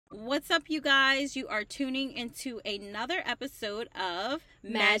What's up, you guys? You are tuning into another episode of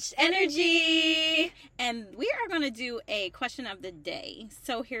Matched Energy. And we are going to do a question of the day.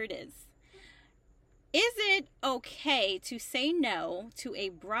 So here it is. Is it okay to say no to a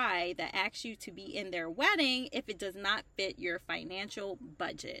bride that asks you to be in their wedding if it does not fit your financial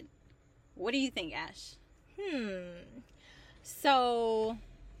budget? What do you think, Ash? So,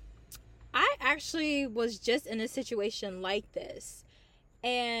 I actually was just in a situation like this.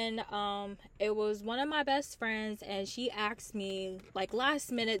 And it was one of my best friends, and she asked me like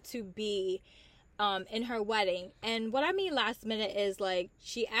last minute to be in her wedding. And what I mean last minute is like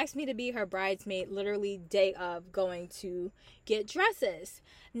she asked me to be her bridesmaid literally day of going to get dresses.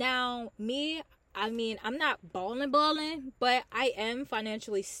 Now I'm not balling, but I am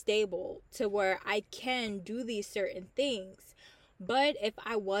financially stable to where I can do these certain things. But if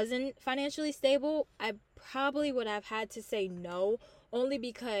I wasn't financially stable, I probably would have had to say no, only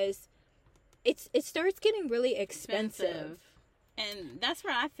because it starts getting really expensive. And that's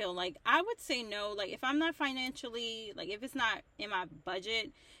where I feel like I would say no. Like, if I'm not financially, like, if it's not in my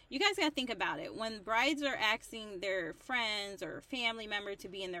budget, you guys got to think about it. When brides are asking their friends or family member to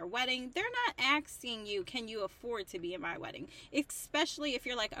be in their wedding, they're not asking you, can you afford to be in my wedding? Especially if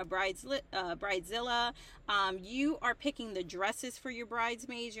you're like a bridezilla. You are picking the dresses for your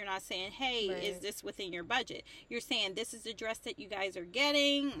bridesmaids. You're not saying, hey, Right. Is this within your budget? You're saying, this is the dress that you guys are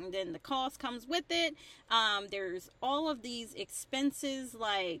getting, and then the cost comes with it. There's all of these expenses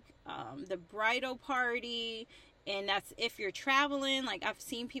like the bridal party. And that's if you're traveling. Like, I've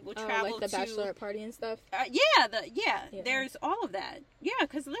seen people travel like the bachelorette party and stuff. Yeah. There's all of that. Yeah,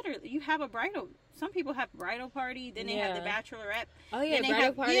 because literally, you have a bridal. Some people have bridal party. Then they have the bachelorette. Oh yeah, then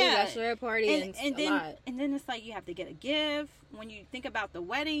bridal party, bachelorette party, and then, a lot. And then it's like you have to get a gift. When you think about the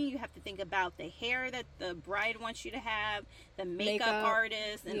wedding, you have to think about the hair that the bride wants you to have, the makeup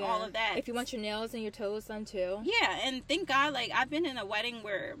artist, and all of that. If you want your nails and your toes done too. Yeah, and thank God, like, I've been in a wedding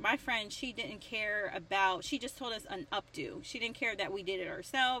where my friend, she didn't care about, she just told us an updo. She didn't care that we did it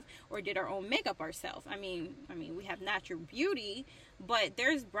ourselves or did our own makeup ourselves. I mean, we have natural beauty, but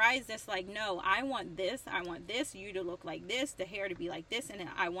there's brides that's like, no, I want this, you to look like this, the hair to be like this, and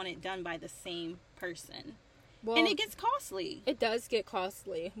I want it done by the same person. Well, and it gets costly. It does get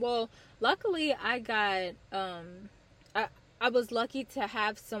costly. Well, luckily I got I was lucky to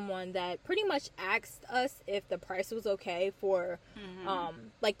have someone that pretty much asked us if the price was okay for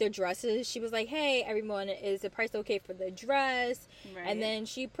like their dresses. She was like, hey, everyone, is the price okay for the dress? Right. And then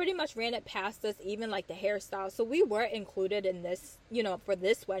she pretty much ran it past us, even like the hairstyle. So we were included in this, for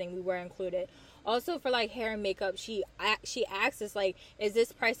this wedding, we were included. Also, for like hair and makeup, she asked us like, is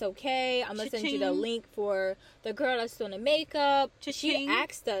this price okay? I'm gonna send you the link for the girl that's doing the makeup. She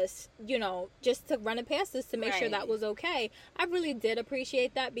asked us, just to run it past us to make sure that was okay. I really did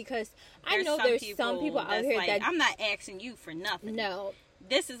appreciate that, because I know there's some people out here that I'm not asking you for nothing. No.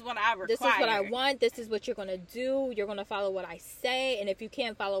 This is what I require. This is what I want. This is what you're going to do. You're going to follow what I say. And if you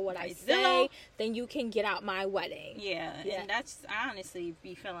can't follow what I say, then you can get out my wedding. Yeah. And I honestly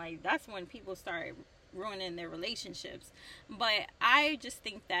be feeling like that's when people start ruining their relationships. But I just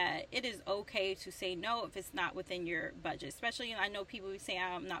think that it is okay to say no if it's not within your budget. Especially, I know people who say,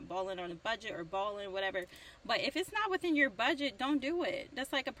 I'm not balling on a budget or balling, whatever. But if it's not within your budget, don't do it.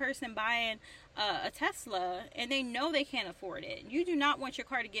 That's like a person buying a Tesla and they know they can't afford it. You do not want your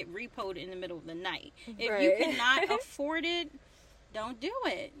car to get repoed in the middle of the night. If you cannot afford it, don't do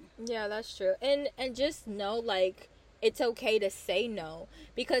it. Yeah, that's true. And just know, like, it's okay to say no,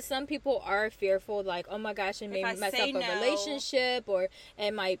 because some people are fearful, like, oh my gosh, it may mess up a relationship,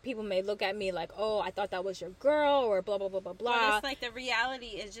 and people may look at me like, oh, I thought that was your girl, or blah blah blah blah blah. But it's like, the reality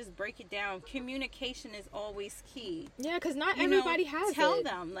is, just break it down. Communication is always key. Yeah, because not everybody has it. Tell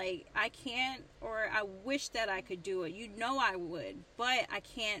them, like, I can't, or I wish that I could do it. I would, but I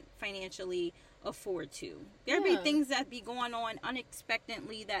can't financially afford to. There'd be things that be going on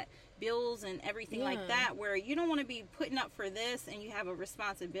unexpectedly, that bills and everything like that, where you don't want to be putting up for this and you have a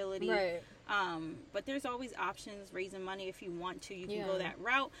responsibility. Right. But there's always options, raising money if you want to. You can go that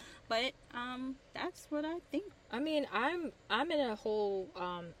route. But that's what I think. I mean, I'm in a whole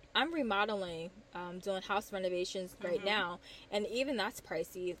I'm remodeling, doing house renovations right now, and even that's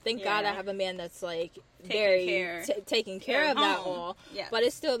pricey. Thank God I have a man that's like taking care of that all. Yeah. But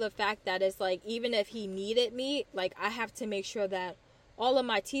it's still the fact that it's like, even if he needed me, like, I have to make sure that all of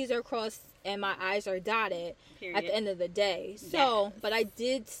my T's are crossed and my I's are dotted at the end of the day. So, but I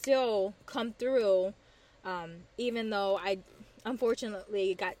did still come through, even though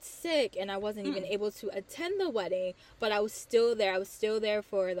unfortunately got sick and I wasn't even able to attend the wedding, but I was still there. I was still there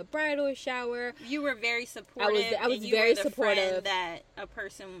for the bridal shower. You were very supportive. I was very supportive. Friend that a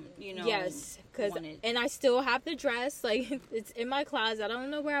person, you know, yes, wanted. And I still have the dress. Like, it's in my closet. I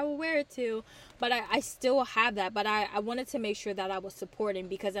don't know where I will wear it to, but I still have that. But I wanted to make sure that I was supporting,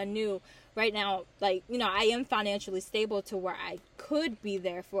 because I knew right now, like, you know, I am financially stable to where I could be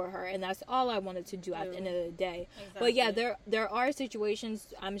there for her, and that's all I wanted to do at the end of the day. Exactly. But yeah, there are situations,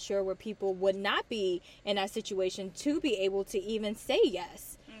 I'm sure, where people would not be in that situation to be able to even say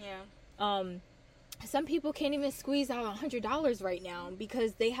yes. Yeah. Some people can't even squeeze out $100 right now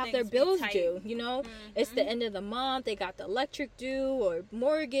because they have their bills due, you know. It's the end of the month. They got the electric due, or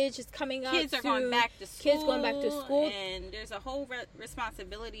mortgage is coming up. Kids are going back to school. And there's a whole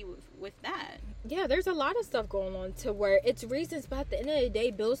responsibility with that. Yeah, there's a lot of stuff going on to where it's reasons, but at the end of the day,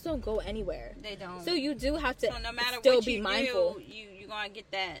 bills don't go anywhere. They don't. So you do have to no matter still what be you mindful. You're going to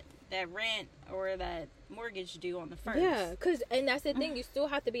get that rent or that mortgage due on the first. Yeah, and that's the thing. You still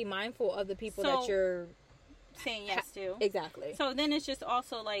have to be mindful of the people that you're saying yes to. Exactly. So then it's just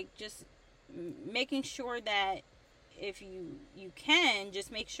also like just making sure that if you can,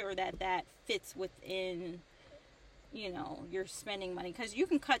 just make sure that fits within, you know, your spending money, because you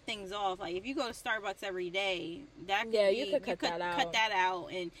can cut things off. Like if you go to Starbucks every day, you could cut that out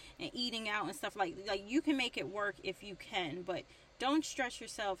and eating out and stuff like you can make it work if you can, but don't stress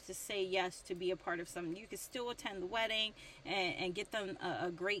yourself to say yes to be a part of something. You can still attend the wedding and get them a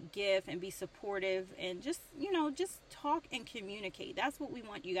great gift and be supportive, and just, you know, just talk and communicate. That's what we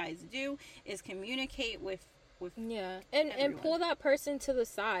want you guys to do, is communicate with and pull that person to the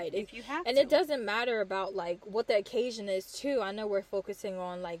side if you have and to. It doesn't matter about like what the occasion is too. I know we're focusing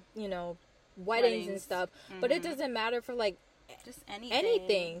on like, you know, weddings and stuff, but it doesn't matter for like just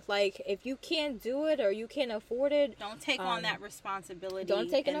anything. Like if you can't do it or you can't afford it, don't take on that responsibility. Don't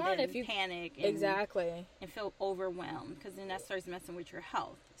take it on if you panic and feel overwhelmed, because then that starts messing with your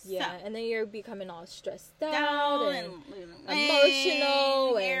health. And then you're becoming all stressed out and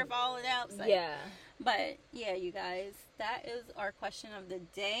emotional and hair falling out. But yeah, you guys, that is our question of the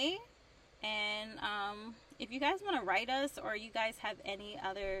day. And if you guys want to write us, or you guys have any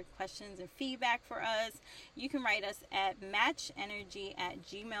other questions and feedback for us, you can write us at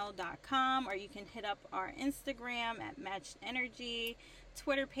matchenergy@gmail.com, or you can hit up our Instagram at matchenergy,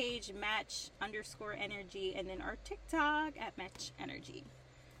 Twitter page match_energy, and then our TikTok at matchenergy.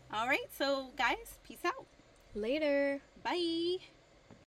 All right, so guys, peace out. Later. Bye.